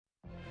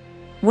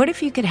What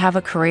if you could have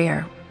a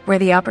career where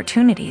the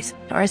opportunities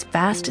are as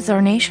vast as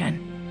our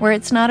nation, where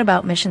it's not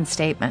about mission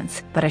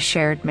statements, but a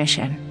shared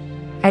mission?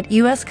 At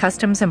U.S.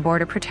 Customs and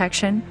Border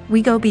Protection,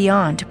 we go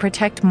beyond to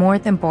protect more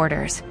than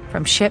borders.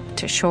 From ship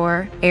to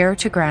shore, air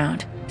to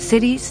ground,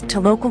 cities to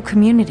local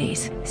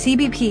communities,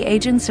 CBP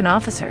agents and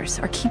officers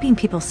are keeping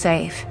people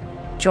safe.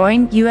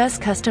 Join U.S.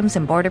 Customs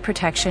and Border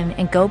Protection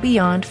and go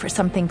beyond for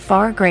something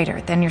far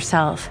greater than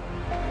yourself.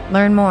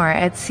 Learn more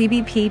at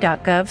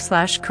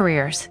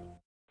cbp.gov/careers.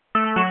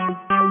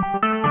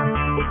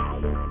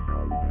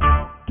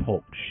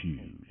 Talk shoes.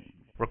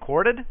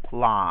 Recorded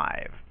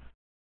live.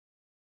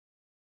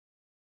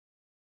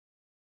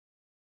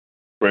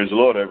 Praise the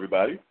Lord,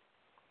 everybody.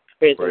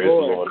 Praise the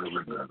Lord.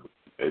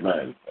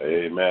 Amen.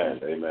 Amen.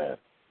 Amen.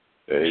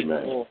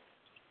 Amen.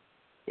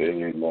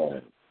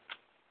 Amen.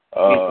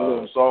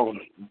 Song.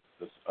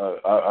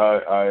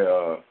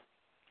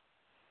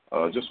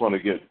 I just want to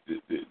get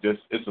this.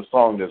 It's a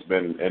song that's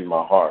been in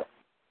my heart.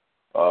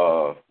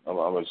 I'm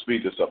going to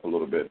speed this up a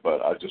little bit,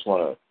 but I just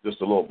want to just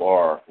a little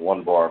bar,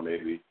 one bar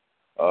maybe.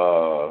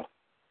 A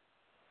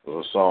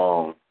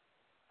song.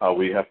 How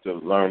we have to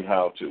learn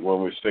how to,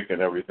 when we're sick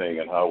and everything,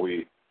 and how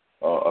we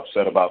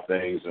upset about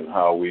things, and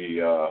how we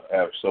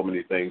have so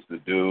many things to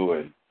do,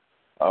 and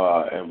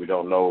we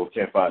don't know,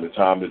 can't find the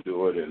time to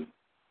do it,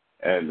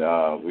 and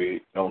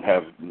we don't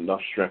have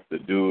enough strength to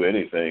do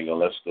anything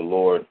unless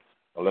we're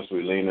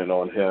leaning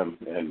on Him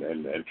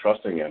and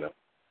trusting in Him.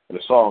 And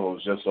the song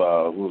was just,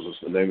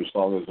 the name of the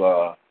song is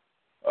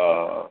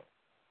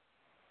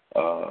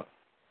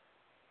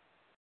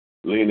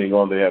Leaning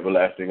on the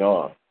Everlasting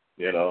Arm,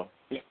 you know.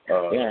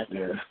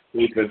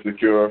 We've been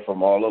secure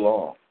from all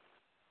along,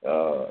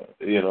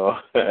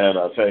 and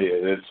I'll tell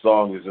you, this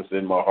song is just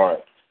in my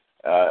heart.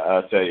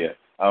 I'll tell you,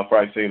 I'll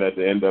probably sing at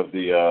the end of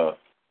the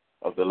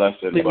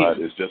lesson, but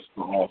it's just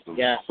awesome,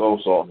 so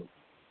awesome.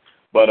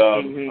 But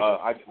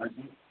I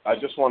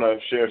just want to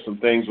share some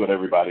things with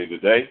everybody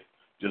today.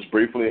 Just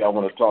briefly, I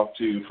want to talk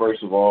to you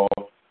first of all,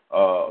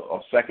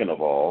 or second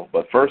of all,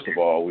 but first of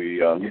all,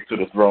 we look to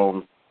the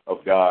throne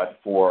of God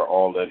for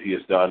all that He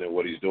has done and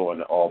what He's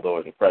doing, although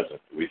in the present.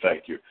 We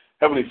thank you.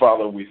 Heavenly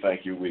Father, we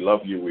thank you. We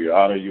love you. We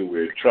honor you.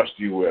 We trust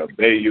you. We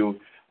obey you.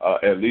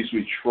 At least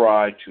we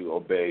try to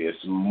obey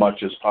as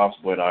much as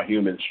possible in our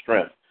human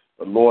strength.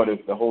 But Lord,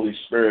 if the Holy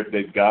Spirit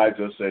that guides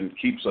us and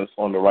keeps us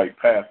on the right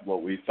path,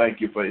 Lord, we thank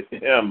you for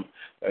Him,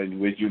 and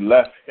when you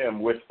left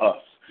Him with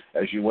us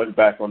as you went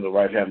back on the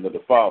right hand of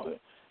the Father,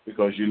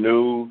 because you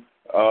knew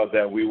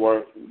that we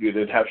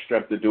didn't have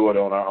strength to do it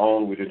on our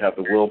own. We didn't have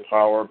the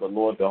willpower, but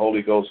Lord, the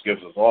Holy Ghost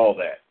gives us all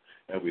that.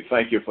 And we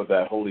thank you for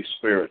that, Holy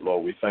Spirit,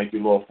 Lord. We thank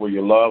you, Lord, for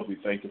your love. We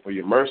thank you for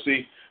your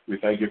mercy. We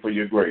thank you for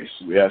your grace.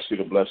 We ask you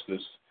to bless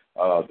this,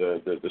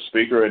 the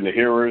speaker and the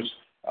hearers,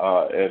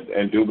 and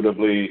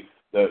indubitably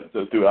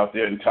throughout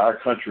the entire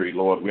country,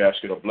 Lord. We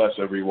ask you to bless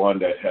everyone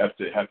that have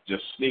to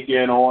just sneak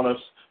in on us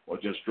or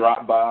just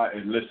drop by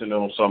and listen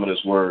on some of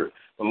this word.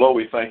 But Lord,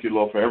 we thank you,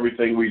 Lord, for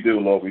everything we do,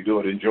 Lord. We do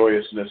it in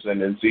joyousness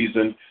and in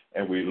season,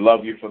 and we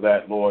love you for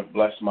that, Lord.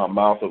 Bless my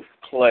mouth of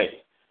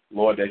clay,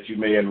 Lord, that you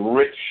may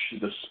enrich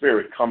the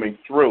Spirit coming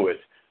through it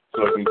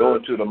so it can go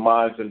into the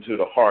minds and to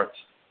the hearts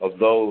of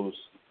those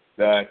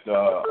that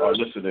are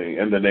listening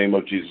in the name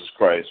of Jesus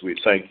Christ. We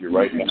thank you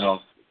right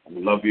now.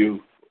 We love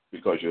you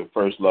because you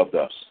first loved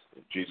us.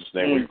 In Jesus'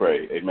 name we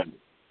pray. Amen.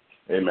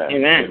 Amen.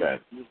 Amen. Amen.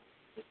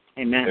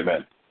 Amen.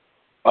 Amen.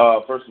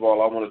 First of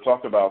all, I want to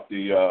talk about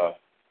the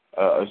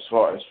as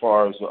far as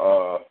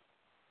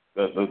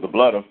the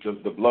blood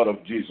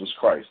of Jesus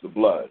Christ, the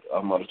blood.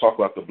 I'm going to talk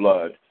about the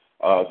blood.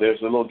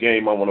 There's a little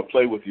game I want to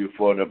play with you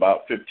for in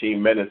about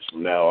 15 minutes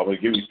from now. I'm going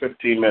to give you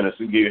 15 minutes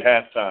and give you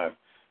halftime.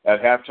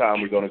 At halftime,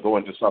 we're going to go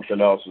into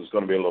something else. It's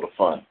going to be a little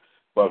fun.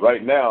 But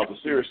right now, the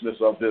seriousness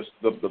of this,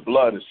 the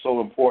blood is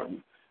so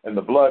important. And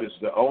the blood is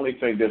the only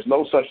thing. There's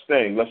no such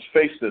thing. Let's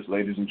face this,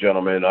 ladies and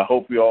gentlemen. I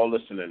hope you're all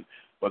listening.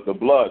 But the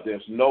blood,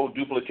 there's no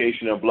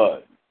duplication of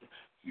blood.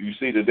 You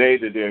see today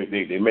that they're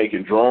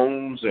making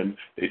drones and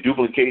they're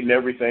duplicating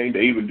everything.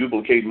 They even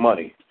duplicate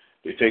money.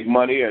 They take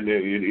money and,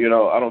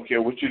 I don't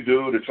care what you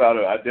do to try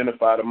to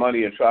identify the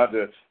money and try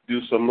to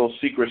do some little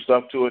secret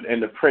stuff to it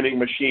in the printing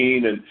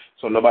machine, and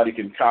so nobody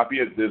can copy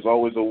it. There's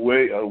always a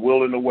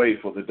will and a way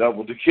for the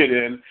devil to get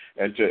in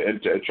and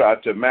to try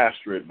to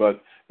master it.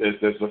 But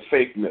there's a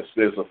fakeness,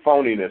 there's a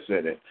phoniness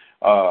in it.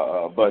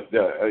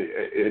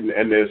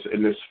 And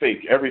there's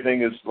fake.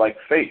 Everything is like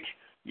fake.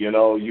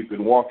 You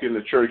can walk in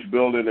the church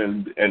building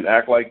and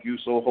act like you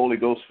so Holy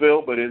Ghost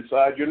filled, but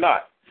inside you're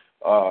not.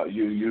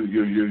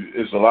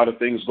 There's a lot of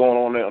things going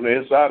on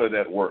the inside of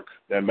that work.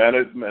 That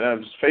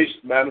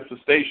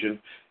manifestation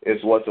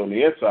is what's on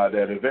the inside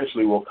that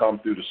eventually will come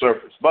through the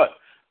surface. But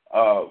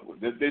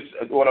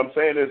what I'm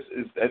saying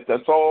is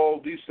that's all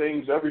these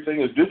things.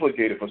 Everything is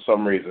duplicated for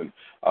some reason.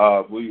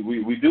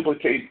 We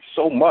duplicate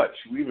so much.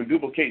 We even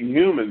duplicating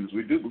humans.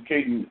 We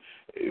duplicating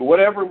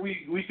whatever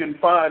we can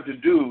find to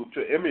do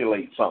to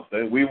emulate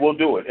something. We will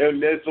do it,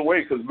 and it's a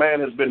way because man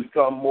has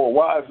become more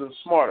wise and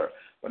smarter.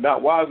 but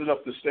not wise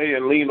enough to stay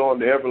and lean on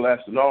the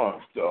everlasting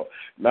arm. So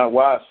not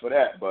wise for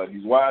that, but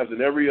he's wise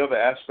in every other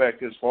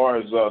aspect as far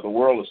as the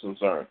world is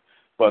concerned.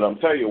 But I'm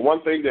telling you,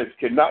 one thing that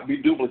cannot be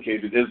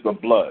duplicated is the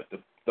blood,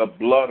 the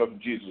blood of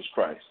Jesus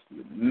Christ.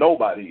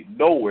 Nobody,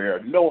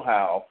 nowhere, no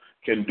how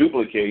can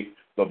duplicate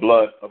the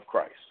blood of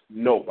Christ.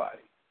 Nobody.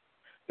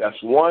 That's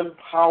one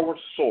power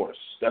source.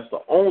 That's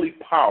the only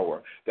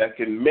power that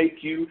can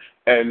make you,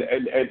 and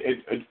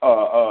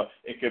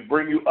it can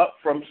bring you up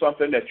from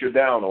something that you're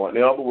down on.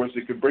 In other words,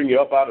 it could bring you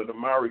up out of the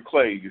miry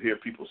clay. You hear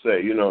people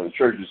say, in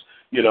churches,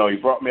 he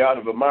brought me out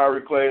of the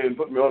miry clay and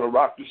put me on a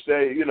rock to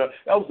stay.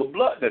 That was the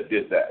blood that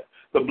did that.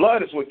 The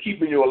blood is what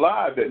keeping you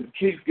alive and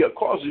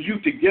causes you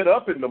to get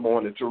up in the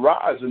morning, to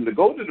rise and to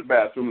go to the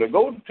bathroom, to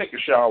go to take a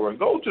shower, and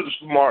go to the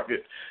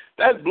supermarket.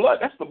 That's blood.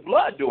 That's the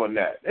blood doing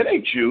that. It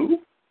ain't you.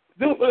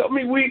 I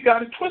mean, we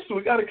got it twisted.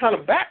 We got it kind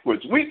of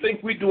backwards. We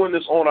think we're doing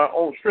this on our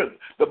own strength.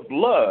 The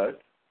blood,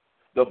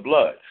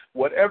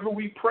 whatever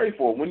we pray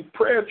for, when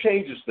prayer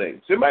changes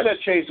things, it might not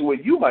change the way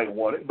you might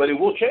want it, but it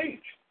will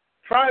change.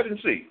 Try it and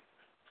see.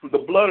 The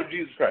blood of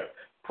Jesus Christ.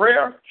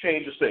 Prayer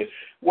changes things.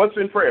 What's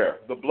in prayer?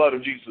 The blood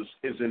of Jesus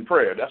is in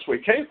prayer. That's where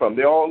it came from.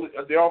 They're all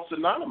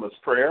synonymous.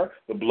 Prayer,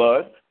 the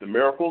blood, the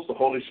miracles, the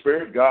Holy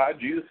Spirit, God,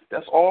 Jesus.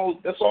 That's all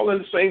in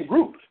the same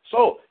group.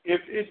 So see,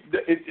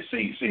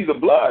 the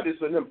blood is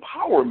an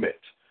empowerment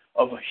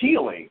of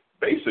healing.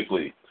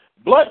 Basically,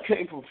 blood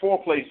came from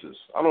 4 places.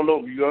 I don't know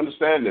if you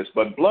understand this,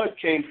 but blood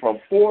came from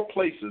 4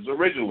 places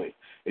originally.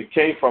 It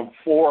came from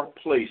 4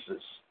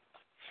 places.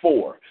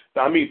 4.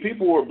 Now, I mean,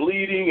 people were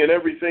bleeding and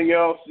everything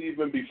else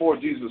even before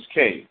Jesus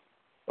came.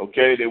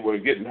 Okay, they were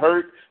getting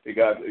hurt. They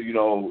got,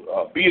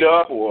 beat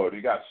up, or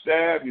they got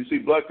stabbed. You see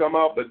blood come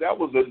out, but that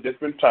was a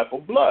different type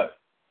of blood,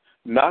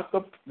 not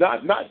the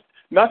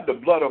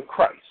blood of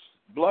Christ.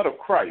 Blood of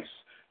Christ.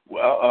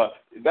 Well,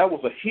 that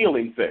was a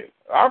healing thing.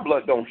 Our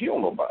blood don't heal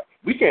nobody.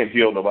 We can't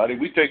heal nobody.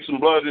 We take some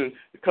blood and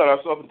cut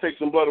ourselves and take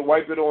some blood and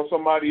wipe it on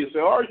somebody and say,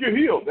 "Oh, you're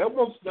healed." That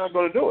one's not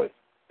going to do it.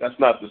 That's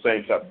not the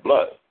same type of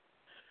blood.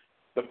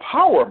 The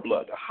power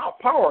blood, the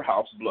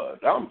powerhouse blood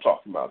I'm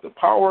talking about, the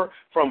power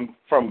from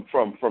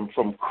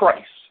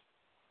Christ,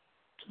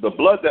 the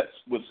blood that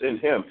was in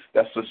him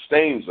that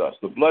sustains us,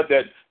 the blood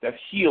that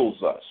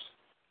heals us.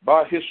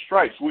 By his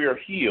stripes we are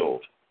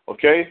healed,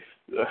 okay?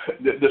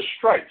 The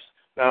stripes.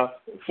 Now,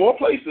 4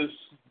 places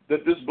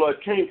that this blood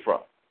came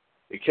from.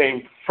 It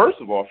came, first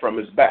of all, from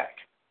his back.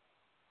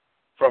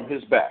 From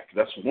his back.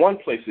 That's one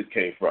place it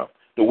came from.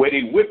 The way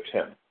they whipped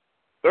him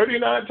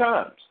 39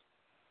 times.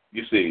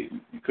 You see,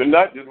 you could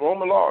not, the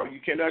Roman law, you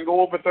cannot go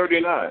over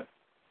 39.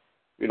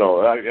 There's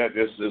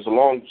a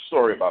long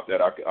story about that.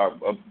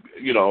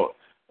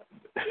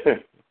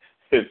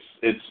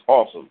 It's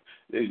awesome.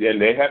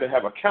 And they had to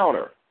have a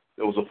counter.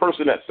 There was a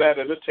person that sat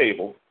at a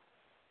table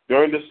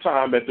during this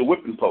time at the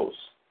whipping post,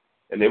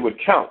 and they would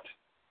count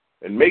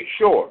and make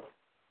sure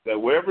that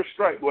wherever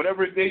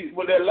they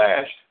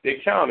lashed,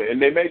 they counted,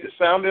 and they made it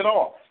sound it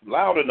off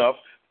loud enough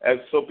as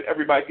so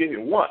everybody could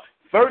hear.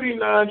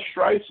 39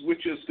 stripes,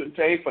 which is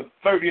contained for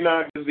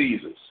 39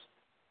 diseases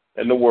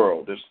in the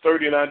world. There's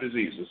 39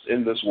 diseases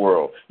in this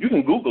world. You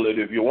can Google it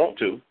if you want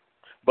to,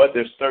 but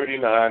there's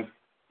 39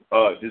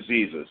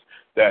 diseases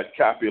that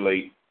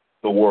populate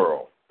the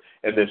world.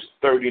 And there's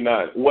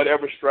 39.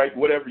 Whatever stripe,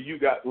 whatever you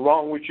got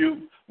wrong with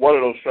you, one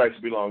of those stripes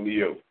belong to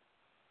you.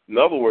 In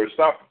other words,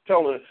 stop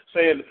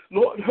saying,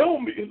 "Lord, help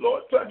me.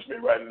 Lord, touch me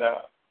right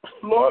now.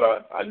 Lord,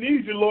 I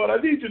need you, Lord. I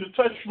need you to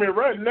touch me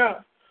right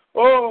now.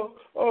 Oh,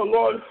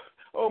 Lord.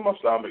 Oh, my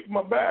stomach,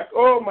 my back,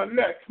 oh, my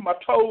neck, my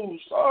toes,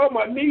 oh,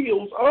 my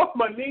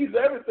knees,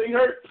 everything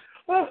hurts.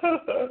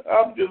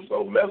 I'm just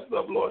so messed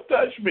up, Lord,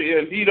 touch me."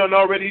 And he done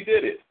already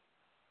did it.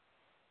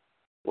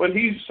 When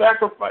he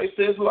sacrificed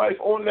his life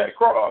on that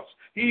cross,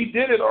 he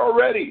did it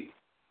already.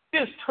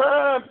 It's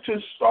time to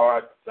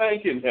start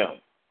thanking him,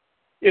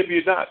 if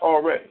you're not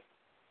already.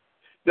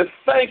 The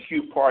thank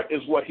you part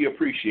is what he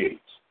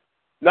appreciates,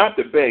 not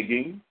the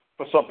begging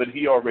for something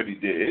he already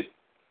did.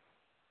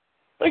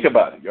 Think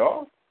about it,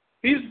 y'all.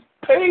 He's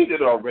paid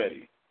it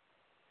already.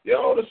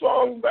 The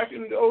song back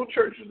in the old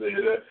churches,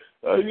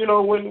 when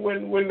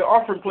the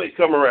offering plate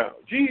come around,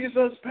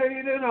 Jesus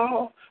paid it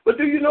all. But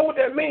do you know what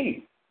that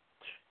means?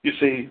 You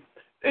see,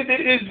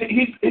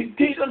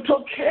 he done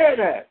took care of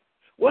that.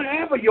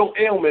 Whatever your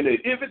ailment is,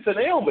 if it's an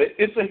ailment,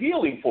 it's a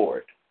healing for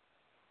it.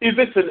 If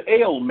it's an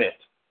ailment,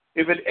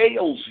 if it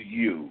ails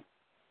you,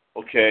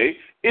 okay,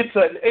 it's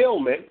an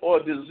ailment or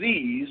a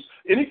disease,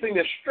 anything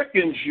that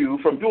strickens you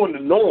from doing the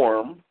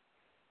norm.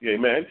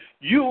 Amen.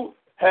 You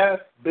have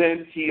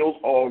been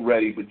healed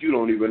already, but you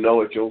don't even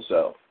know it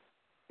yourself.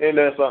 Ain't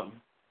that something?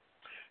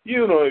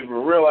 You don't even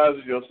realize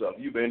it yourself.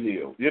 You've been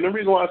healed. The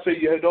reason why I say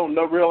you don't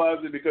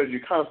realize it because you're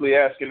constantly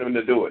asking him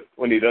to do it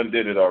when he done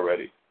did it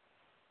already.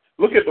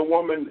 Look at the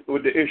woman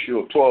with the issue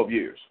of 12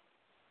 years.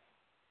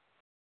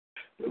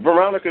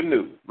 Veronica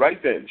knew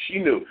right then. She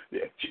knew.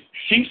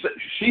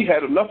 She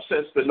had enough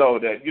sense to know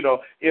that,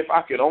 if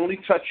I could only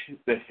touch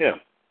the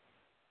hem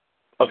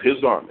of his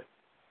garment,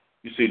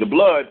 You see, the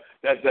blood,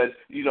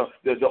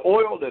 the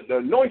oil, the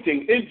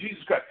anointing in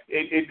Jesus Christ,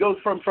 it goes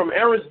from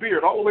Aaron's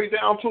beard all the way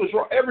down to his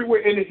robe,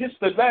 everywhere, and it hits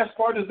the last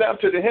part is down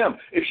to the hem.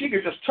 If she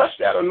could just touch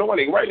that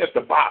anointing right at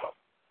the bottom,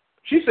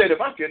 she said, if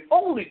I could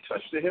only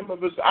touch the hem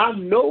of his, I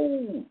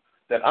know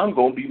that I'm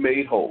going to be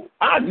made whole.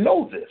 I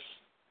know this.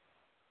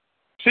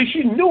 See,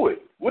 she knew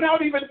it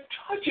without even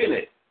touching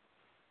it.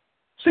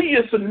 See,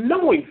 it's a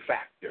knowing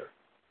factor.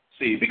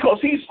 See, because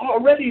he's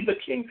already the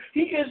king.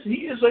 He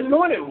is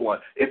anointed one.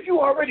 If you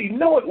already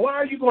know it, why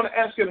are you going to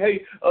ask him,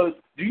 hey,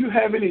 do you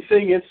have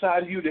anything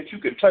inside you that you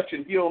can touch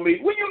and heal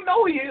me? Well, you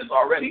know he is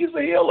already. He's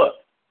a healer.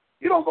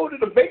 You don't go to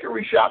the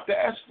bakery shop to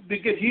ask to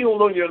get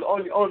healed on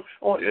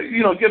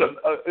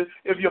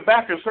if your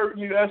back is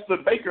hurting, you ask the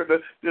baker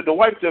to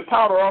wipe the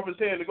powder off his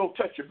hand to go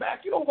touch your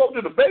back. You don't go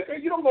to the baker.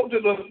 You don't go to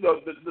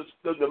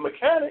the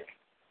mechanic.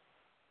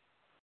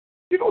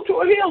 You go to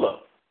a healer.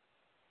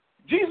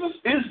 Jesus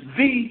is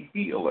the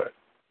healer.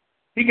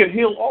 He can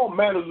heal all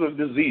manners of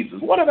diseases.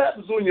 What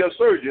happens when your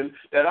surgeon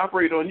that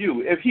operates on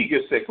you, if he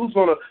gets sick, who's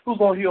gonna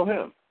heal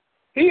him?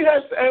 He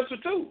has the answer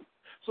too.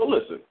 So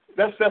listen,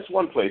 that's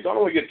one place. I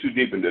don't want to get too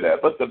deep into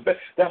that, but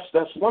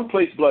that's one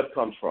place blood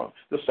comes from.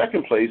 The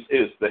second place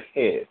is the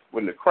head,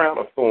 when the crown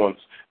of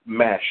thorns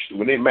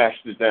when they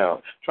mashed it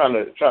down, trying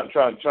to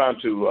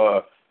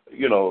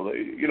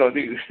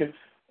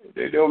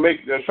they're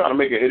trying to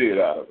make an idiot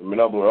out of him. In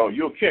other words, oh,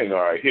 you're a king, all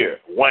right, here,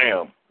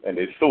 wham, and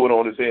they threw it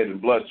on his head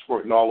and blood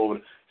squirting all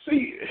over.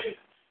 See,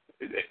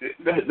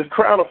 the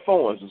crown of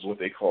thorns is what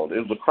they called it.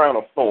 It was a crown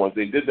of thorns.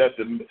 They did that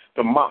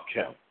to mock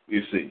him,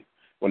 you see,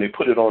 when they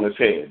put it on his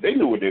head. They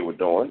knew what they were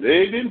doing.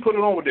 They didn't put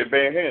it on with their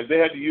bare hands. They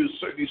had to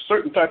use these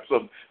certain types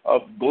of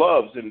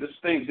gloves and this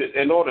thing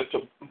in order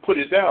to put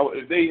it down.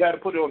 If they had to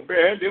put it on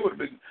bare hands, they would have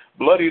been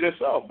bloody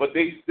themselves. But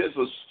there's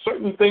a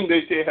certain thing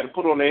they had to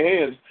put on their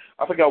hands.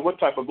 I forgot what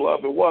type of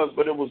glove it was,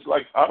 but it was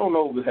like, I don't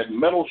know, it had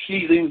metal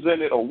sheathings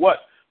in it or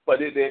what. But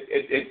they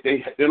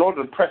in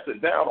order to press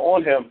it down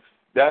on him,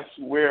 that's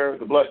where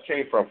the blood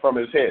came from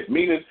his head,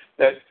 meaning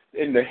that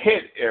in the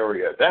head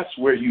area, that's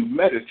where you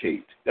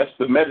meditate. That's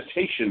the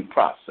meditation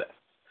process,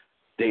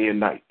 day and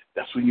night.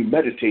 That's when you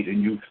meditate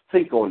and you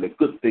think on the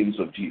good things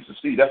of Jesus.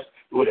 See, that's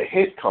where the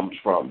head comes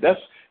from. That's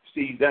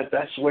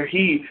where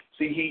he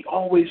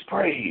always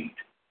prayed.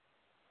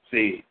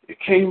 See, it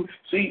came,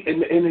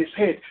 in his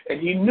head, and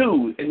he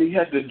knew, and he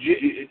had the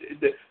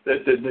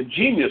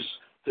genius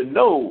to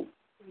know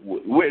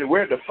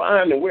where to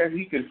find and where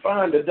he can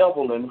find the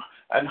devil and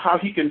how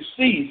he can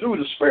see through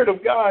the Spirit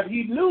of God.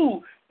 He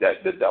knew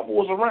that the devil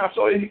was around.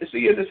 So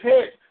see, in his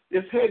head,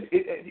 it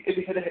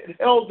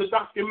held the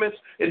documents.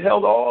 It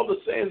held all the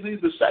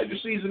Sadducees, the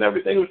Sadducees, and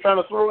everything he was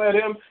trying to throw at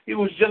him. He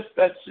was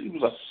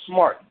a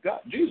smart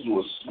God. Jesus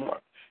was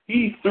smart.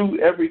 He threw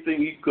everything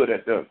he could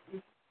at them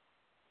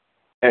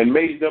and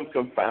made them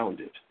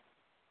confounded.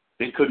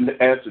 They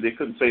couldn't answer. They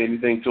couldn't say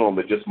anything to him,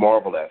 but just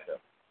marvel at him.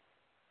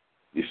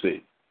 You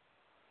see.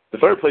 The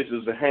third place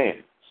is the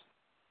hands.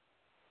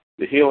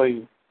 The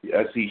healing,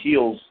 as he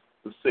heals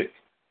the sick,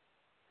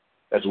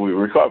 as we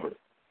recover.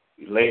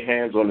 You lay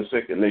hands on the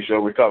sick and they shall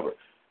recover.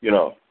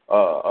 Let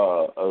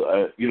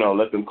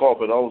them call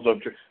for those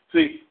of.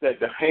 See, that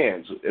the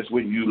hands is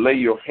when you lay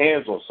your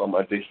hands on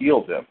somebody to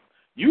heal them.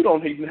 You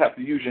don't even have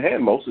to use your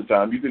hand most of the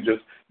time. You can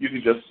just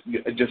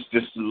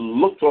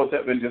look towards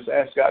heaven and just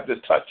ask God to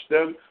touch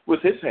them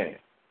with his hand.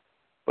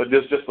 But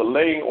there's just the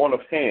laying on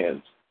of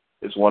hands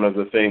is one of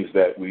the things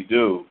that we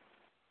do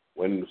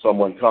when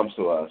someone comes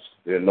to us,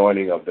 the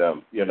anointing of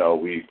them.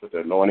 We put the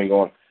anointing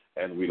on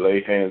and we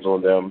lay hands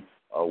on them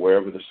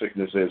wherever the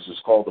sickness is.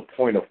 It's called the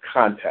point of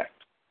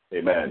contact.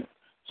 Amen.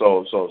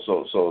 So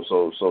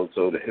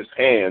his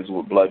hands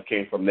with blood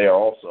came from there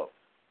also.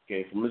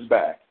 Came from his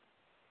back,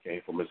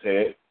 came from his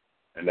head,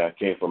 and that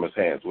came from his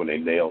hands when they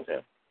nailed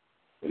him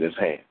in his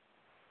hand.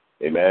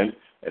 Amen.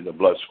 And the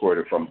blood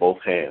squirted from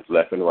both hands,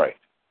 left and right.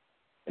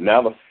 And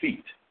now the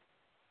feet.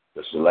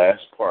 That's the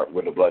last part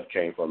where the blood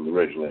came from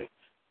originally.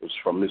 It was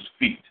from his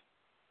feet.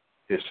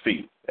 His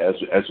feet. And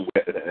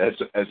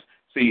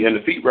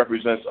the feet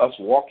represents us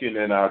walking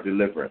in our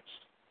deliverance.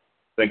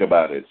 Think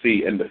about it.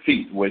 See, in the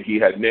feet, when he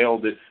had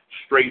nailed it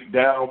straight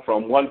down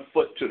from one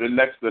foot to the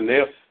next, the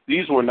nail,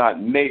 these were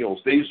not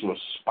nails, these were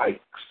spikes.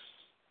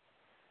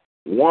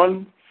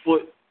 1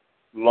 foot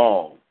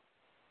long,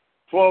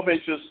 12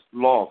 inches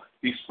long.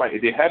 These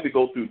spikes, they had to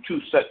go through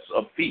 2 sets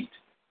of feet.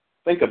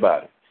 Think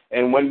about it.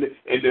 And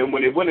then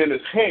when it went in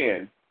his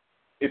hand,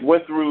 it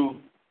went through.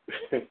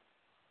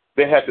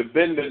 They had to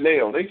bend the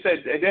nail. They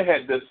said they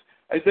had this.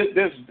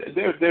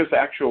 There's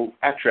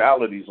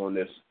actualities on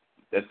this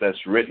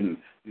that's written.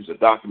 These are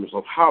documents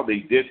of how they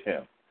did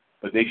him.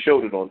 But they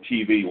showed it on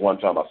TV one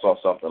time. I saw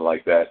something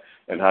like that,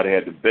 and how they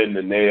had to bend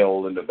the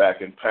nail in the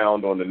back and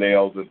pound on the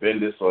nail to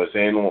bend it so his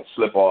hand won't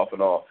slip off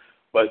and all.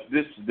 But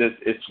this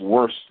it's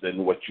worse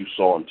than what you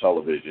saw on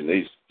television.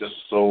 It's just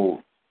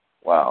so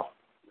wow.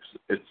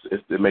 It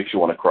makes you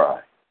want to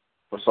cry.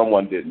 For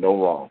someone did no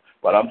wrong.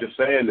 But I'm just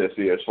saying this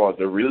here as far as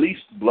the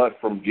released blood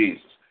from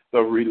Jesus.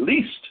 The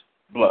released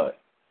blood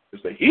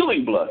is the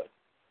healing blood.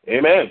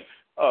 Amen.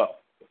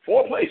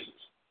 4 places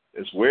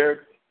is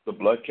where the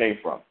blood came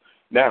from.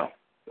 Now,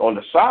 on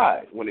the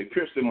side, when they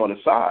pierced him on the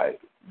side,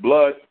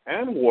 blood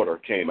and water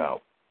came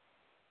out.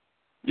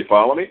 You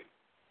follow me?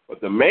 But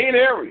the main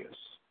areas,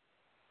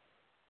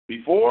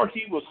 before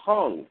he was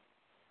hung,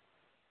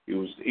 he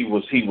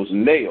was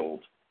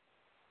nailed,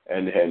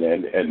 and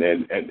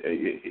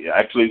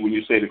actually, when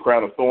you say the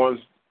crown of thorns,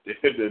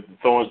 the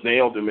thorns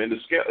nailed him in the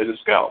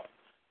scalp.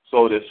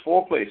 So there's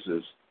 4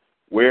 places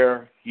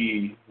where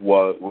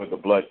where the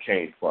blood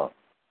came from,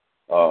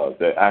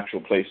 the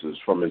actual places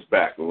from his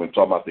back. When we're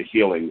talking about the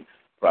healing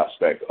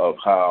prospect of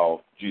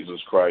how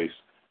Jesus Christ,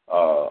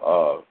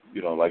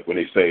 like when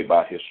they say,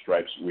 by his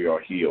stripes we are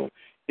healed.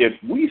 If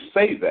we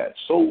say that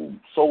so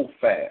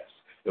fast,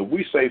 if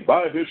we say,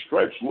 by his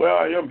stripes where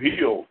I am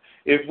healed,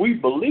 if we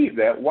believe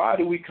that, why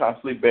do we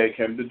constantly beg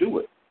him to do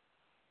it?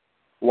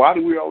 Why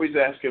do we always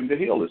ask him to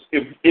heal us?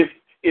 If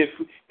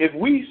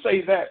we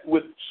say that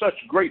with such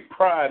great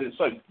pride and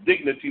such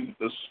dignity with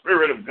the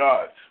Spirit of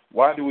God,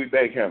 why do we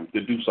beg him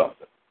to do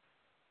something?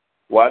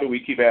 Why do we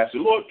keep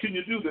asking, Lord, can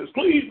you do this?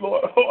 Please,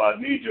 Lord. Oh, I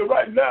need you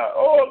right now.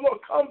 Oh, Lord,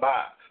 come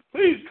by.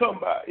 Please come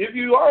by. If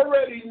you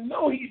already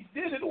know he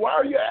did it, why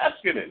are you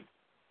asking him?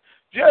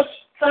 Just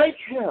thank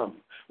him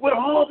with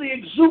all the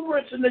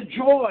exuberance and the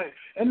joy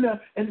and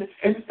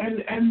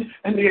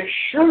the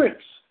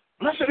assurance,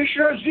 blessed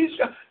assurance, Jesus.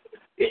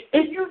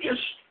 And you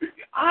just,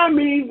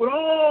 with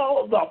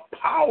all the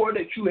power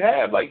that you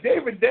have, like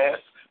David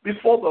danced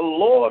before the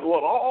Lord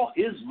with all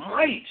his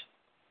might.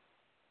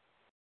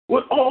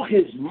 With all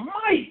his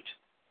might.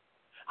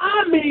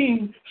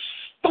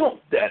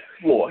 Stomped that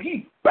floor.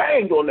 He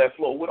banged on that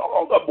floor with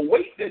all the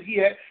weight that he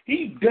had.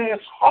 He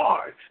danced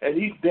hard, and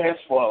he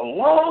danced for a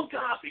long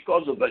time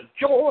because of the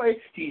joy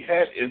he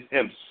had in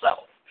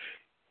himself.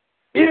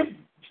 If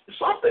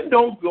something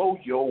don't go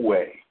your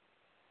way,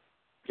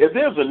 if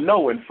there's a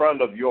no in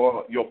front of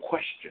your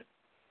question,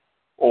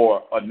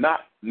 or a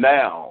not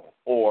now,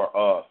 or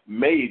a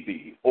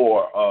maybe,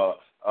 or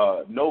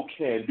a no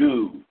can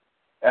do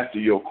after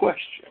your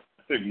question,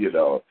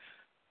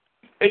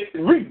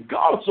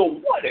 regardless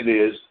of what it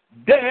is,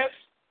 dance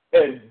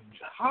and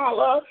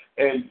holler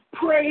and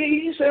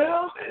praise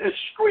him and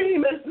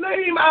scream his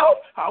name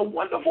out, how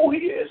wonderful he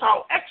is,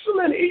 how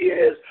excellent he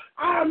is.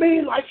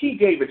 Like he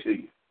gave it to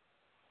you.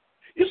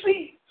 You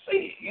see,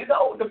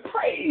 the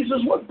praise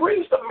is what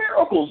brings the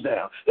miracles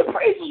down. The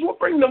praise is what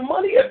brings the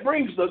money. It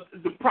brings the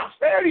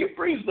prosperity. It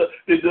brings the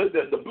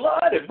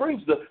blood. It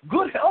brings the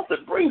good health.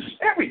 It brings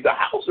the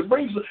house. It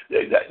brings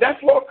that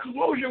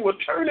foreclosure will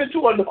turn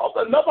into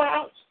another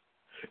house.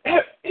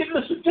 And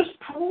listen, just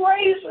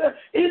praise her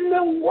in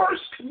the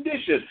worst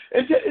condition.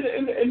 In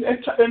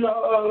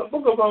the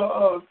book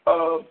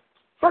of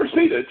 1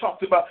 Peter, it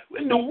talks about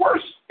in the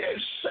worst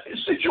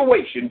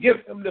situation,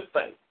 give him the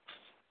thanks.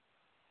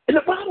 And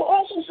the Bible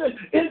also says,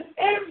 in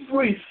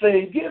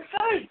everything, give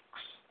thanks.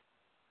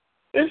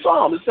 In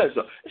Psalm, it says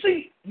so.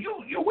 See,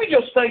 we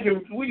just thank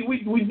him. We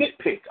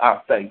nitpick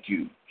our thank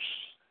yous.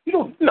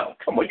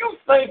 Come on, you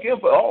thank him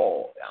for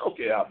all. I don't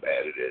care how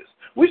bad it is.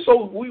 We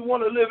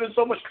want to live in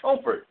so much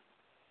comfort.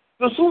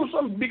 So as soon as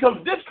something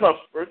becomes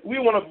discomfort, we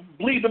want to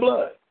bleed the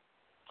blood.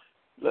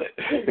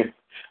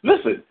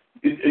 Listen,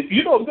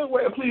 you know a good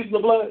way of pleasing the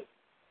blood?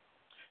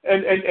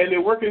 And they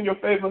work in your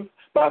favor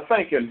by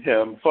thanking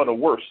him for the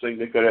worst thing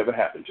that could ever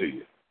happen to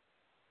you.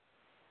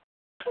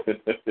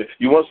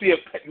 You want to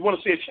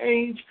see a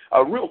change,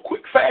 a real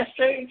quick, fast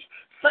change?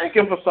 Thank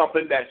him for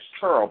something that's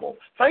terrible.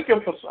 Thank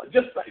him for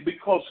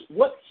because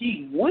what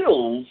he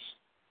wills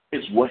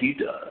is what he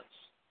does.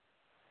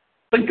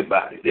 Think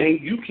about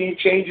it. You can't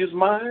change his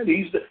mind.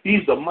 He's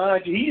the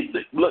mind.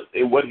 Look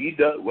at what he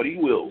does, what he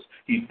wills.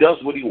 He does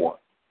what he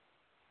wants.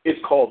 It's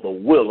called the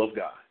will of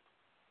God.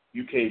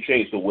 You can't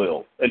change the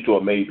will into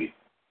a maybe,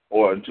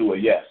 or into a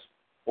yes,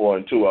 or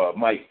into a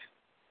might.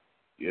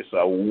 It's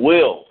a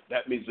will.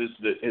 That means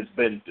it's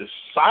been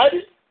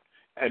decided,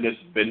 and it's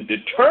been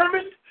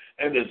determined,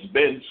 and it's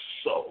been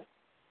so.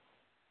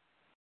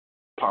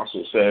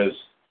 Apostle says,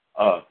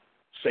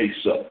 say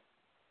so.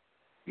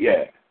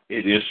 Yeah,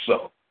 it is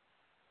so.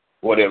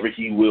 Whatever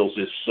he wills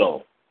is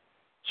so.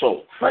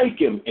 So thank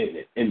him in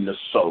it, in the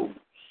souls.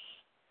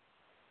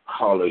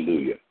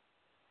 Hallelujah.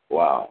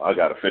 Wow, I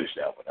got to finish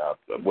that one. I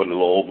went a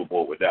little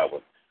overboard with that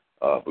one.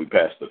 We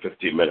passed the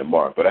 15-minute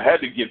mark, but I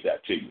had to give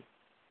that to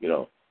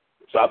you.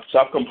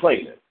 Stop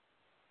complaining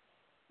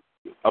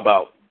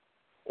about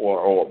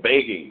or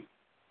begging.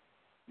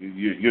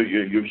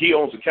 He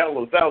owns the cattle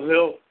on 1,000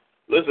 hills.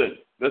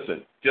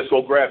 Listen. Just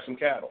go grab some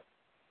cattle.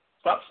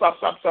 Stop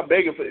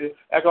begging for it.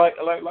 Act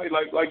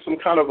like some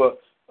kind of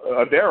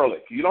a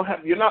derelict.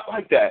 You're not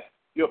like that.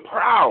 You're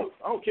proud.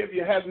 I don't care if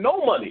you have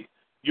no money.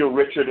 You're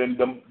richer than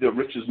the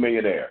richest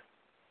millionaire.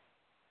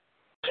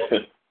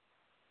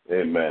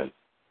 Amen.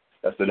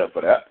 That's enough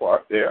for that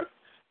part there.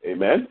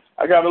 Amen.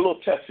 I got a little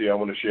test here I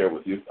want to share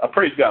with you. I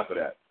praise God for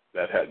that.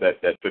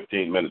 That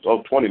 15 minutes,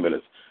 20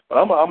 minutes. But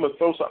I'm going to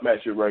throw something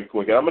at you right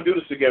quick. And I'm going to do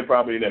this again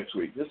probably next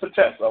week. It's a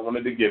test I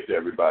wanted to give to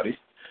everybody.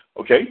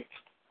 Okay?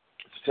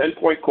 It's a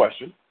 10-point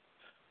question.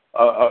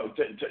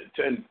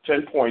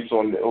 10 points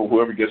on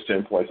whoever gets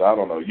 10 points. I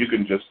don't know. You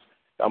can just,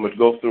 I'm going to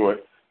go through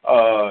it.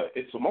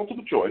 It's a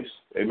multiple choice.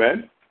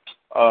 Amen.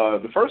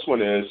 The first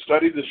one is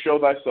study to show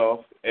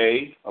thyself,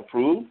 A,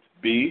 approved,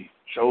 B,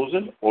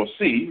 chosen, or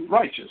C,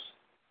 righteous.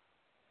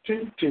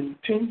 Ting, ting,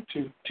 ting,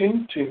 ting,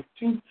 ting, ting,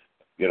 ting.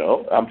 You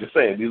know, I'm just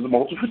saying, these are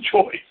multiple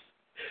choice.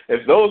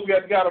 If those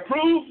got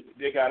approved,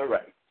 they got it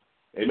right.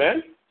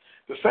 Amen?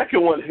 The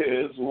second one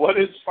is, what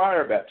is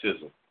fire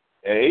baptism?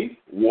 A,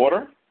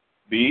 water,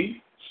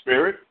 B,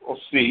 spirit, or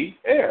C,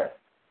 air.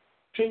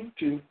 Ting,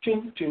 ting,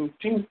 ting, ting,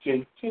 ting,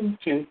 ting, ting,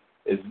 ting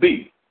is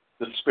B,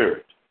 the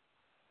spirit.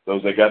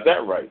 Those that got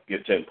that right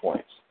get 10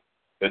 points.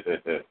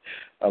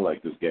 I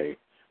like this game.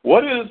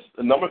 What is,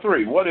 number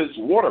 3, what is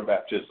water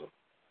baptism?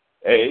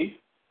 A,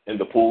 in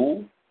the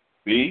pool,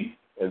 B,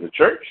 in the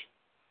church,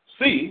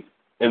 C,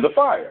 in the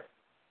fire.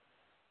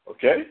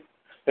 Okay?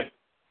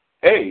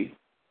 A,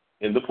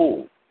 in the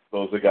pool.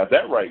 Those that got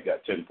that right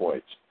got 10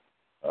 points.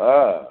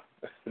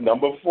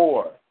 Number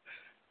 4,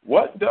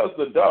 what does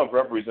the dove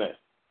represent?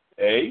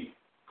 A,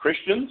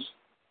 Christians,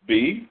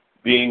 B,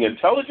 being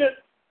intelligent,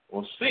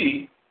 or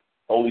C,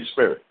 Holy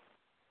Spirit.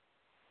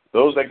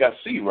 Those that got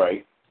C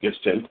right gets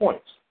 10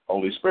 points.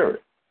 Holy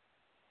Spirit.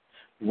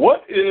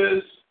 What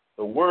is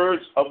the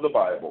words of the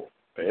Bible?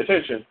 Pay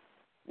attention.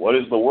 What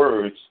is the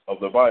words of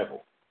the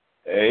Bible?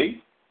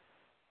 A,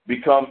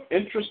 become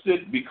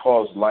interested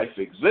because life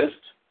exists,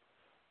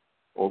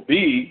 or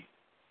B,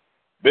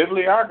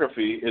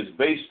 bibliography is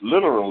based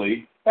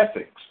literally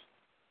ethics,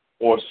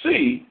 or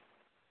C,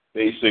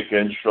 basic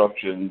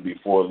instruction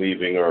before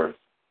leaving Earth.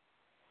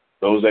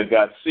 Those that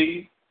got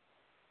C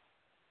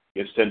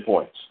gets 10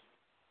 points.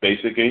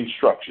 Basic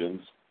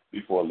instructions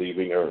before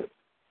leaving Earth.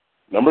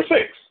 Number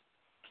 6,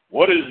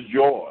 what is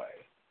joy?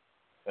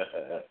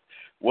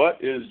 What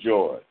is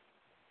joy?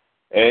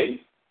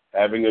 A,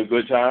 having a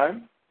good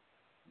time,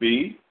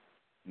 B,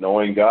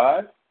 knowing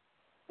God,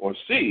 or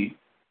C,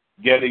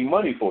 getting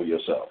money for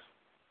yourself.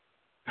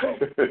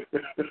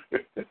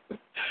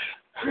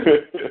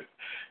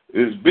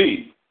 Is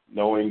B,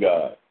 knowing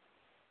God.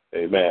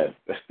 Amen.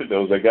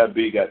 Those that got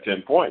B got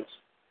 10 points.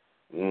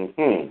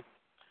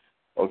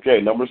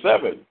 Okay, number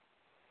 7.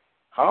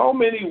 How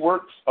many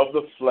works of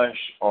the flesh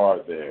are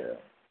there?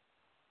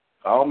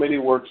 How many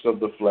works of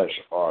the flesh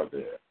are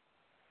there?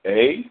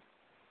 A,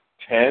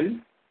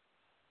 10,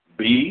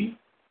 B,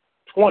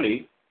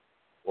 20,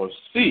 or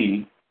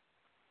C,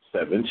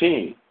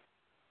 17.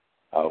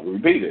 I'll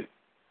repeat it.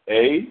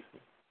 A,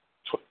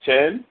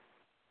 10,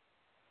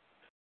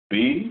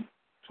 B,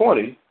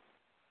 20,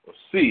 or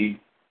C,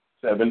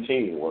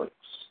 17 works.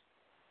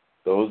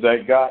 Those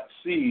that got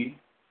C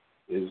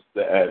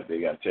they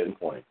got 10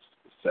 points.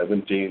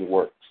 17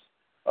 works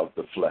of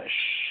the flesh.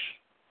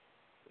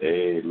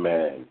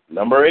 Amen.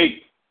 Number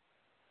 8.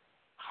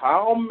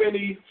 How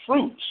many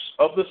fruits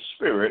of the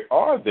Spirit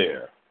are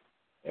there?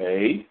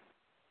 A,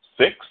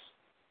 6,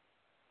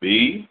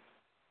 B,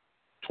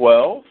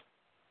 12,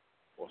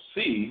 or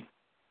C,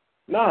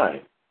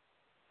 9.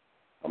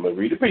 I'm going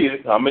to repeat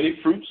it. How many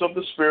fruits of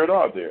the Spirit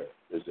are there?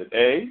 Is it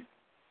A,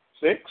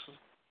 6,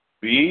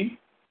 B,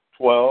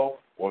 12,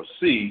 or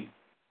C,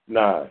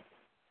 9?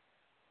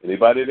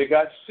 Anybody that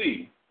got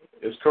C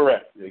is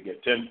correct. They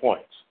get 10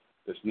 points.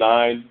 There's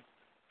 9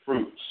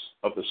 fruits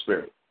of the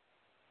Spirit.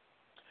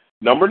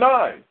 Number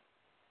 9.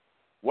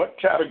 What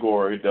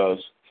category does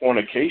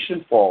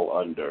fornication fall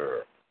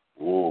under?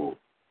 Ooh.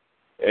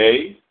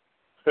 A,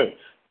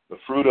 the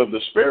fruit of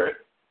the Spirit.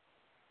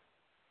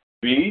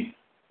 B,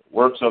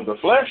 works of the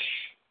flesh.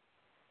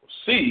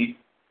 C,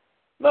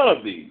 none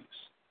of these.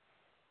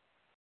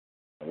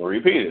 I'm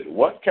going to repeat it.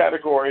 What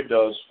category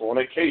does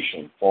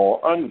fornication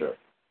fall under?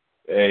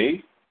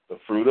 A, the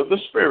fruit of the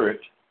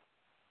Spirit.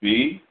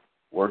 B,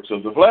 works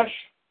of the flesh.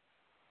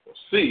 Or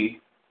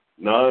C,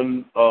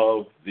 none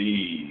of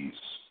these.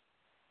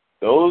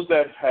 Those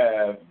that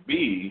have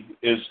B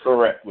is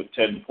correct with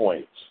 10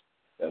 points.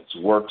 That's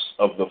works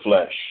of the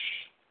flesh.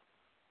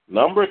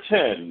 Number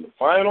 10,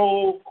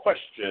 final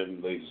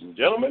question, ladies and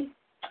gentlemen.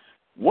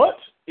 What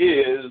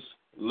is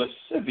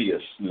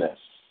lasciviousness?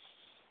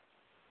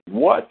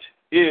 What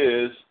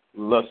is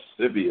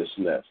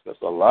lasciviousness? There's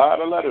a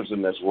lot of letters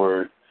in this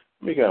word.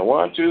 We got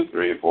 1, 2,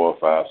 3, 4,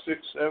 5, 6,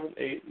 7,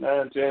 8,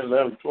 9, 10,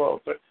 11,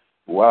 12, 13.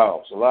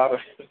 Wow, it's a lot of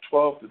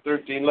 12 to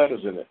 13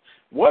 letters in it.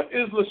 What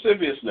is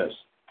lasciviousness?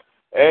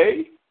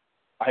 A,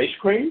 ice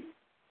cream.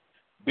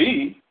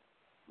 B,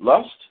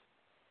 lust.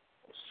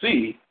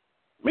 C,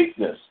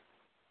 meekness.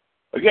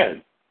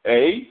 Again,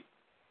 A,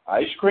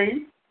 ice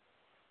cream.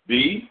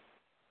 B,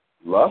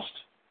 lust.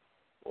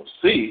 Or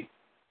C,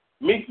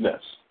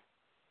 meekness.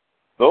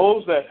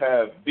 Those that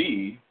have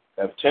B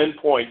have 10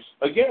 points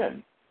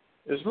again.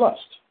 Is lust.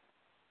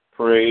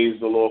 Praise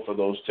the Lord for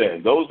those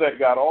 10. Those that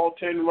got all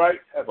 10 right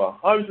have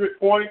 100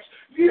 points.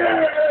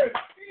 Yay!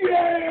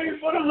 Yay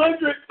for the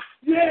 100!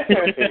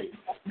 Yay!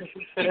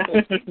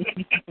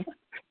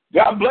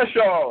 God bless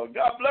y'all.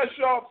 God bless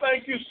y'all.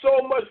 Thank you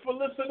so much for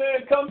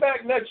listening. Come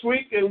back next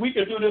week, and we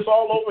can do this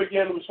all over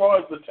again as far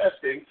as the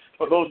testing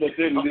for those that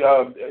didn't,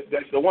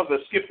 the ones that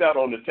skipped out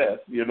on the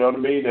test. You know what I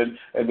mean? And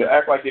they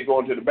act like they're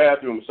going to the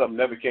bathroom or something,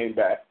 never came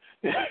back.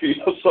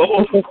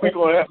 So we're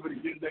going to have it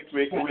again next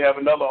week, and we have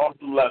another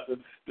awesome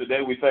lesson. Today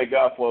we thank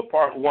God for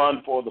part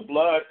one, for the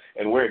blood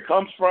and where it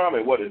comes from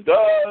and what it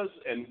does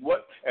and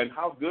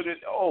how good it,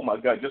 oh my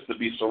God, just to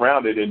be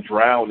surrounded and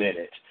drown in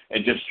it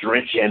and just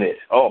drench in it.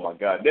 Oh my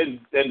God.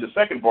 Then the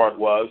second part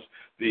was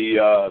the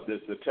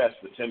test,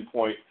 the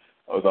 10-point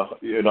or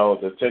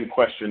the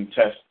 10-question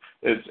test.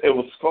 It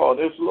was a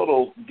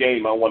little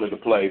game I wanted to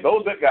play.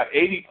 Those that got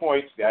 80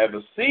 points got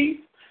a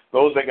C.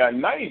 Those that got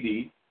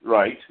 90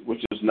 right,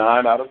 which is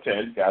 9 out of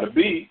 10, got a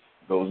B.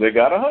 Those that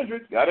got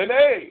 100 got an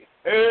A.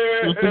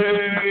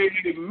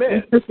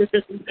 Amen.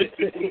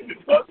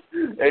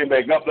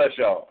 Amen. God bless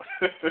y'all.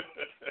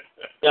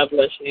 God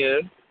bless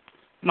you.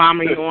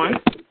 Mom, are you on?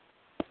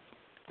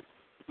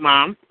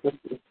 Mom?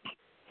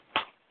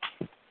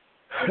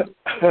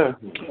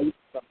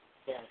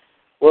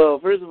 Well,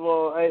 first of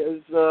all,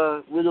 it's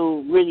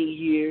little Winnie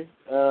here,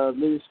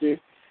 minister.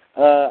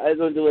 I just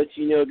wanted to let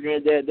you know,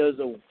 Granddad does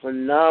a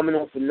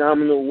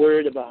phenomenal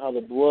word about how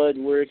the blood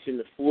works in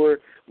the 4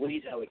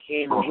 ways, how it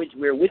came, and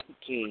where it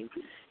came.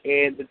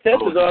 And the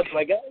test was awesome.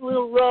 I got a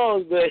little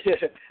wrong, but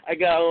I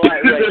got a lot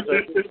right. So,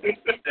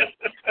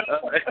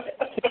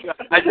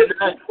 I think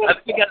I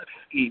got a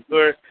C,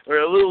 or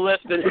a little less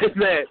than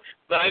that.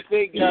 But I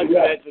thank God for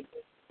that. It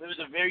was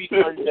a very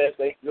fun test.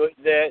 I enjoyed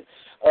that.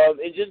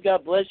 And just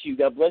God bless you.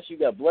 God bless you.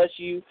 God bless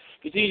you.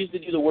 Continue just to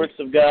do the works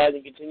of God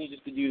and continue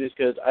just to do this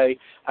because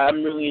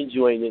I'm really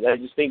enjoying it. I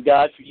just thank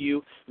God for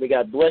you. May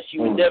God bless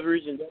you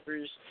endeavors.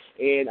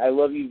 And I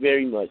love you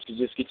very much. So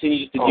just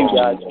continue just to do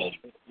God's will.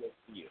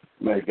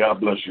 May God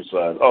bless you,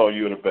 son. Oh,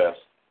 you're the best.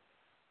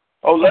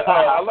 Oh,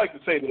 I'd like to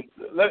say this.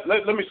 Let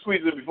me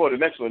squeeze it before the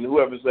next one.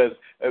 Whoever says,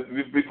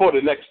 before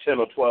the next 10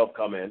 or 12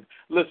 come in.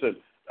 Listen.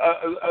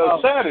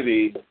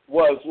 Saturday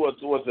was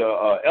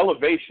a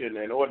elevation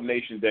and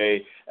ordination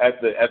day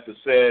at the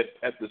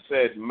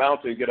said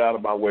Mountain Get Out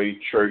of My Way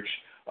Church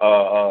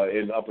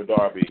in Upper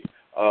Darby,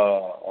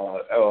 and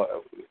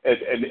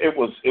it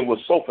was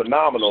so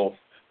phenomenal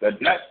that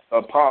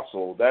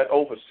apostle, that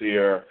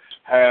overseer,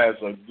 has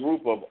a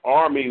group of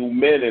army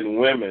men and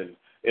women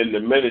in the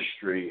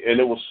ministry, and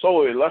it was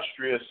so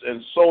illustrious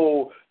and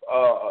so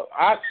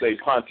I'd say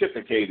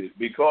pontificated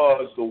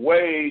because the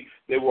way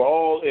they were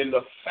all in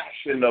the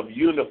fashion of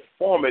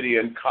uniformity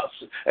and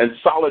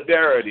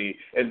solidarity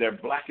in their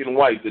black and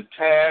white, the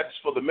tabs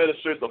for the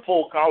ministers, the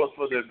full collars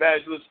for the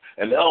evangelists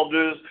and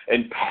elders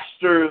and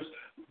pastors.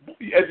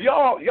 If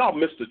y'all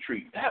missed the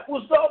treat, that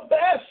was the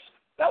best.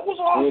 That was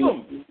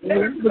awesome.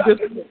 And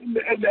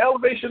the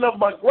elevation of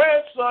my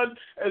grandson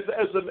as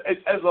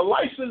a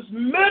licensed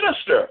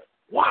minister.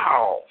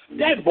 Wow,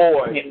 that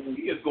boy,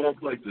 he is going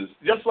places,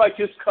 just like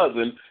his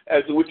cousin,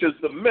 which is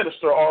the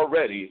minister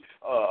already,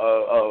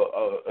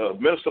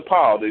 Minister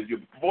Paul, the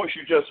voice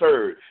you just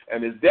heard,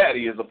 and his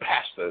daddy is a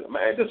pastor.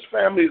 Man, this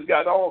family's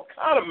got all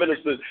kind of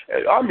ministers.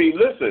 I mean,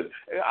 listen,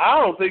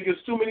 I don't think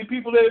there's too many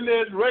people in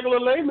there as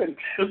regular laymen,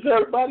 because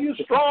everybody is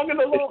strong in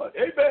the Lord.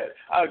 Amen.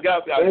 I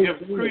give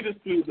credence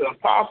to the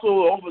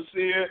apostle,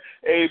 overseer.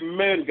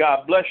 Amen.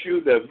 God bless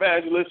you, the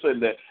evangelist,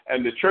 and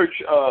the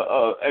church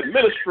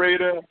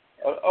administrator.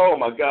 Oh,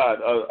 my God.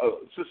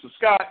 Sister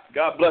Scott,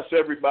 God bless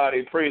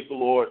everybody. Praise the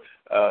Lord.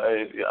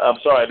 I'm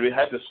sorry. We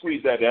had to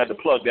squeeze that in. I had to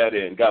plug that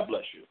in. God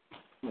bless you.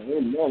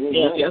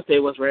 Yes, yesterday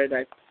was very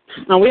nice.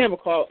 Now, we have a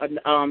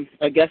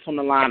guest on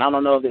the line. I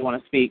don't know if they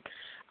want to speak.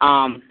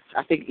 I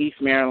think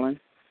East Maryland,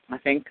 I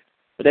think.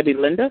 Would that be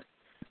Linda?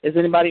 Is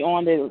anybody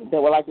on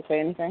that would like to say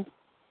anything?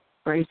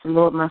 Praise the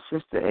Lord, my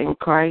sister in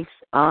Christ.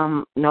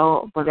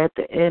 No, but at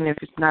the end, if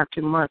it's not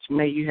too much,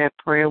 may you have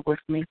prayer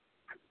with me.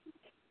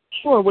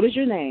 Sure. What is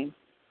your name?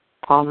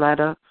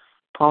 Pauletta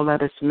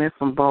Smith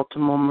from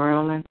Baltimore,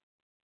 Maryland.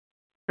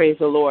 Praise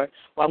the Lord.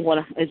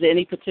 Well, is there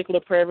any particular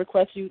prayer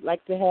request you'd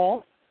like to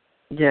have?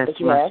 Yes,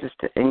 my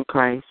sister in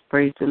Christ.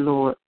 Praise the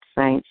Lord,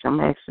 saints. I'm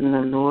asking the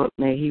Lord,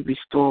 may He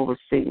restore what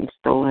Satan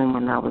stolen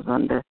when I was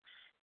under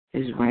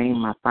His reign,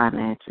 my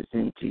finances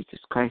in Jesus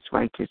Christ's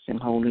righteous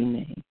and holy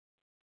name.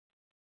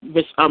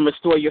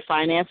 Restore your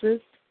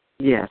finances?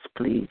 Yes,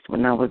 please.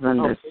 When I was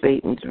under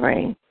Satan's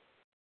reign.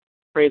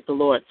 Praise the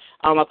Lord.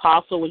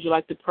 Apostle, would you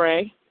like to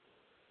pray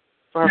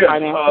for her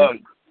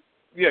finances?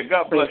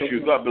 God bless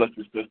you. God bless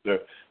you, sister.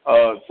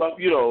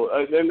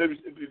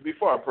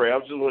 Before I pray, I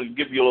just want to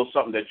give you a little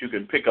something that you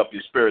can pick up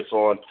your spirits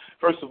on.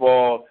 First of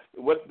all,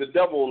 what the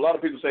devil, a lot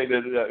of people say that,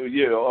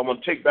 I'm going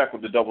to take back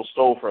what the devil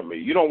stole from me.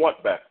 You don't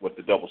want back what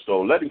the devil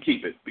stole. Let him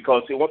keep it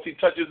because once he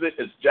touches it,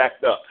 it's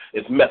jacked up,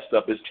 it's messed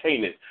up, it's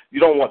tainted. You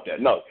don't want that.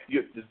 No,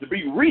 to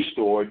be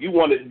restored, you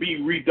want it to be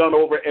redone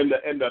over and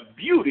the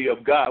beauty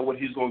of God, what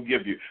He's going to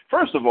give you.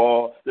 First of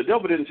all, the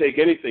devil didn't take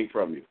anything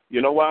from you.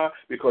 You know why?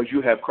 Because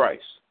you have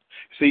Christ.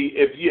 See,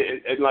 if you,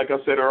 and like I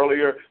said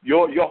earlier,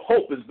 your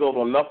hope is built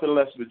on nothing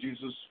less but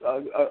Jesus'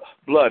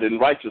 blood and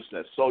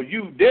righteousness. So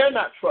you dare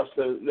not trust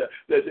the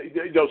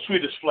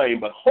sweetest flame,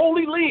 but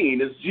holy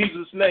lean is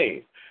Jesus'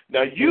 name.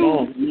 Now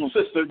you,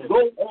 sister,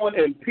 go on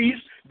in peace.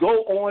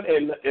 Go on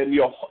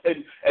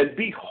and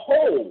be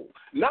whole.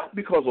 Not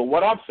because of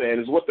what I'm saying,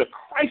 is what the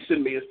Christ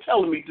in me is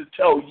telling me to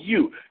tell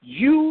you.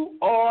 You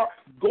are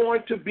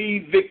going to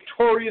be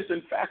victorious.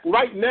 In fact,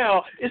 right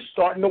now, it's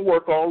starting to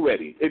work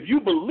already. If you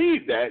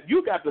believe that,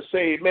 you got to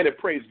say amen and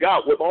praise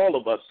God with all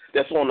of us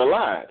that's on the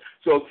line.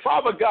 So,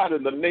 Father God,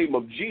 in the name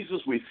of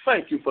Jesus, we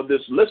thank you for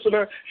this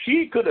listener.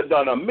 She could have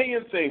done a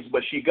million things,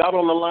 but she got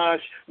on the line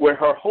where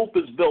her hope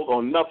is built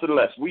on nothing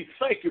less. We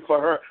thank you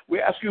for her. We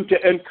ask you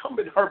to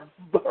incumbent her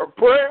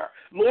prayer.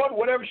 Lord,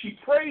 whatever she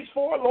prays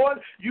for, Lord,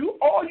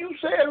 all you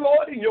said,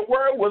 Lord, in your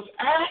word was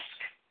ask,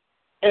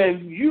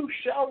 and you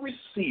shall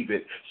receive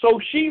it. So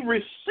she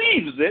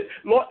receives it.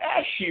 Lord,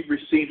 as she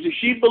receives it,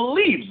 she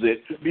believes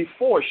it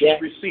before she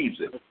receives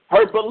it.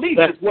 Her belief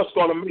is what's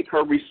going to make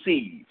her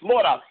receive.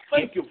 Lord, I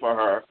thank you for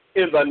her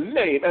in the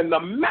name and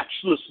the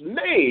matchless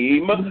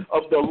name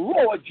of the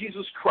Lord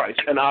Jesus Christ.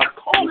 And I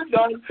call it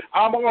done.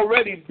 I'm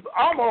already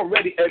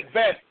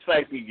advanced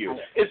thanking you.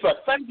 It's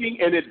a thanking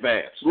in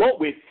advance. Lord,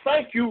 we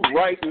thank you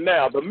right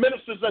now. The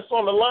ministers that's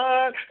on the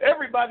line,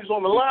 everybody's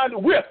on the line.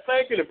 We're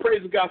thanking and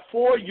praising God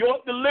for your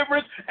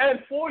deliverance and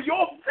for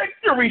your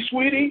victory,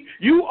 sweetie.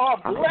 You are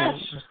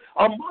blessed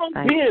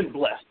among being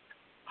blessed.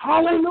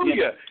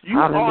 Hallelujah. You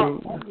are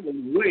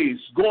always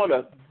going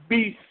to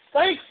be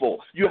thankful.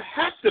 You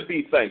have to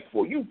be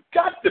thankful. You've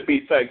got to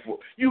be thankful.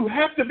 You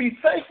have to be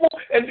thankful,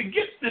 and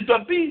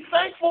to be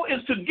thankful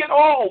is to get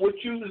all what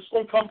is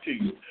going to come to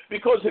you.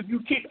 Because if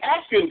you keep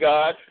asking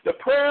God, the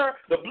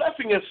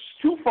blessing is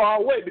too far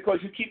away because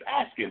you keep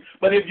asking.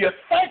 But if you're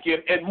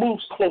thanking, it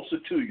moves closer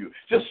to you.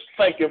 Just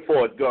thanking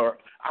for it, God.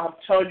 I'm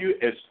telling you,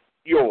 it's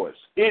yours.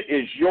 It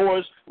is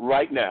yours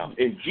right now.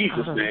 In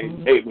Jesus'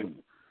 name, amen.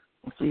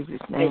 In Jesus'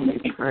 name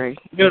we pray.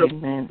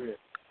 Amen.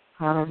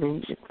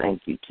 Hallelujah.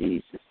 Thank you,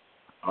 Jesus.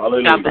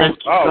 Hallelujah.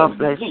 God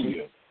bless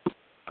you.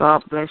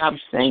 God bless you,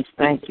 saints.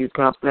 Thank you.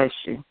 God bless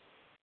you.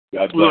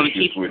 God bless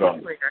you,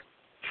 sweetheart.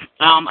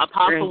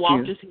 Apostle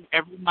Walters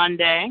every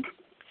Monday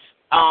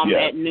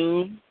at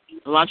noon,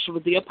 lunch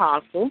with the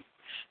Apostle.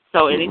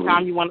 So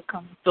anytime you want to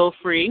come, feel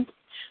free.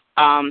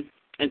 So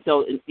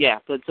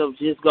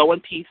just go in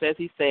peace, as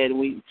he said.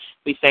 We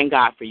thank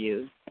God for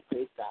you.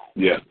 Praise God.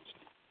 Yeah.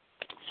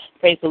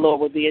 Praise the Lord.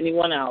 Will be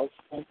anyone else?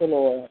 Thank the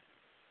Lord.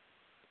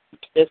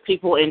 There's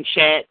people in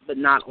chat, but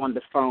not on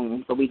the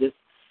phone, so we just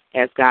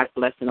ask God's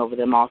blessing over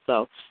them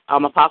also.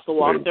 Apostle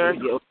Walter,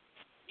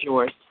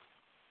 yours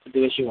to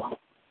do as you want.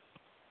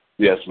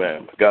 Yes,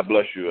 ma'am. God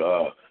bless you.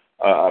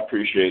 I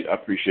appreciate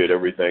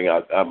everything.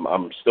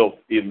 I'm still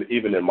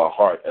even in my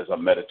heart as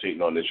I'm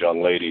meditating on this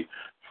young lady,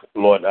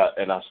 Lord,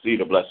 and I see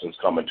the blessings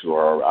coming to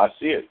her. I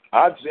see it.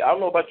 I don't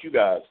know about you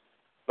guys,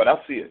 but I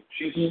see it.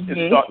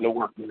 It's starting to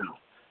work now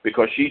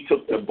because she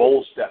took the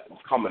bold step of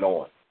coming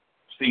on.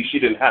 See, she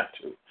didn't have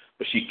to.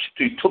 But she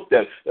took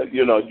that,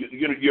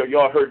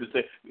 y'all heard the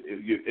thing,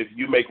 if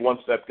you make one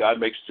step, God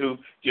makes two,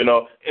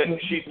 and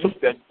she took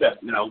that step.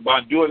 Now,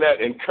 by doing that,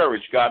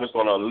 encourage, God is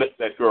going to lift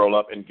that girl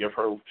up and give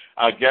her,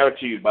 I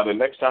guarantee you, by the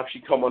next time she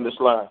come on this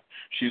line,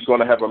 she's going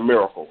to have a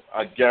miracle.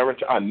 I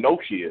know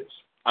she is.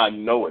 I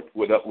know it.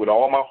 With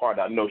all my heart,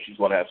 I know she's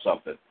going to have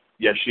something.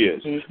 Yes, she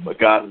is. But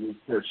God,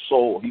 her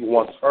soul, He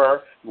wants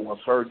her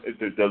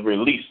to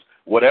release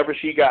whatever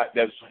she got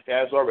that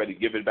has already,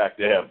 give it back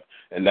to Him.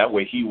 And that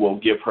way He will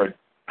give her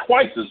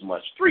twice as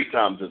much, 3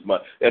 times as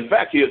much. In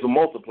fact, He is a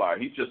multiplier.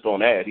 He just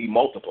don't add. He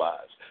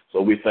multiplies.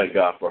 So we thank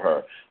God for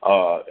her.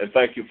 And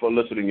thank you for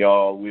listening,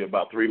 y'all. We're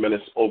about 3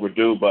 minutes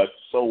overdue, but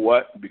so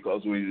what?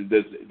 Because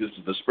this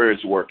is the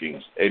Spirit's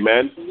workings.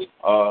 Amen?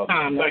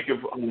 Thank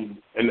you.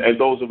 And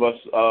those of us,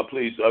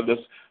 please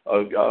just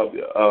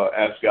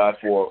ask God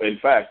for, in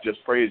fact,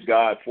 just praise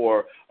God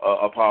for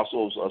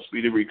Apostle's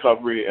speedy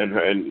recovery.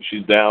 And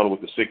she's down with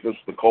the sickness,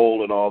 the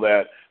cold and all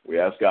that. We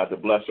ask God to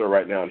bless her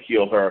right now and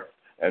heal her.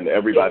 And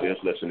everybody is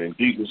listening. In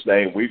Jesus'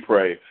 name we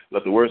pray.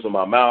 Let the words of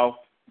my mouth,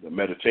 the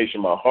meditation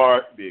of my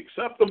heart be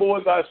acceptable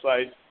in thy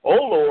sight. O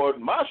Lord,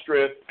 my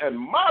strength and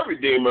my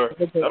Redeemer.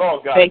 Let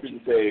all God's people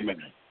say amen.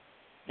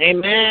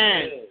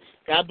 Amen.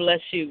 God bless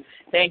you.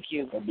 Thank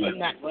you. Good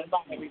night,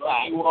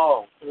 everybody.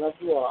 Love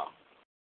you all.